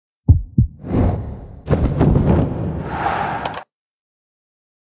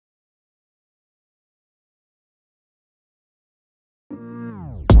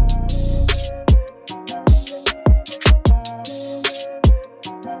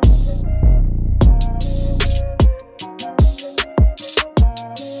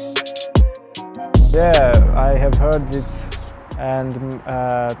Yeah, I have heard it, and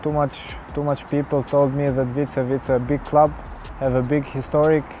too much people told me that Widzew is a big club, have a big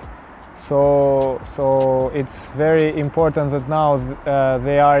historic. So it's very important that now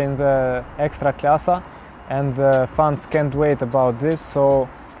they are in the extra klasa, and the fans can't wait about this. So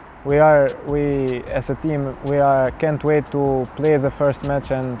we as a team can't wait to play the first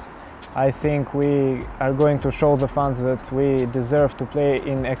match, and I think we are going to show the fans that we deserve to play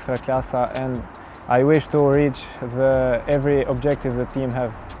in extra klasa, and I wish to reach every objective the team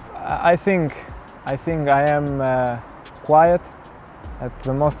have. I think I am quiet at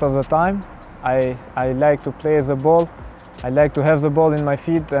the most of the time. I like to play the ball. I like to have the ball in my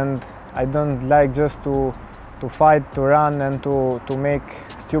feet, and I don't like just to fight, to run, and to make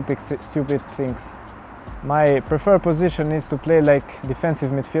stupid things. My preferred position is to play like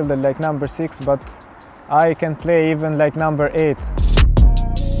defensive midfielder, like number 6, but I can play even like number 8.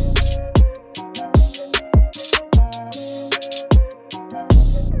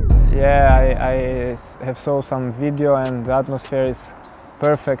 Yeah, I have saw some video, and the atmosphere is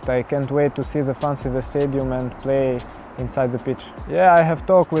perfect. I can't wait to see the fans in the stadium and play inside the pitch. Yeah, I have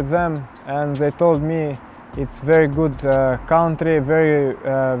talked with them, and they told me it's very good country,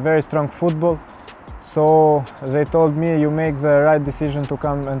 very strong football. So they told me you make the right decision to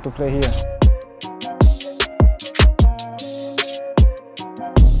come and to play here.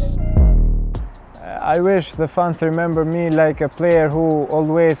 I wish the fans remember me like a player who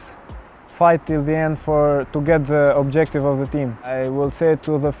always fight till the end to get the objective of the team. I will say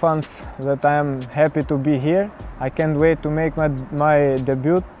to the fans that I am happy to be here. I can't wait to make my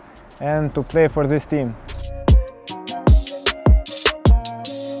debut and to play for this team.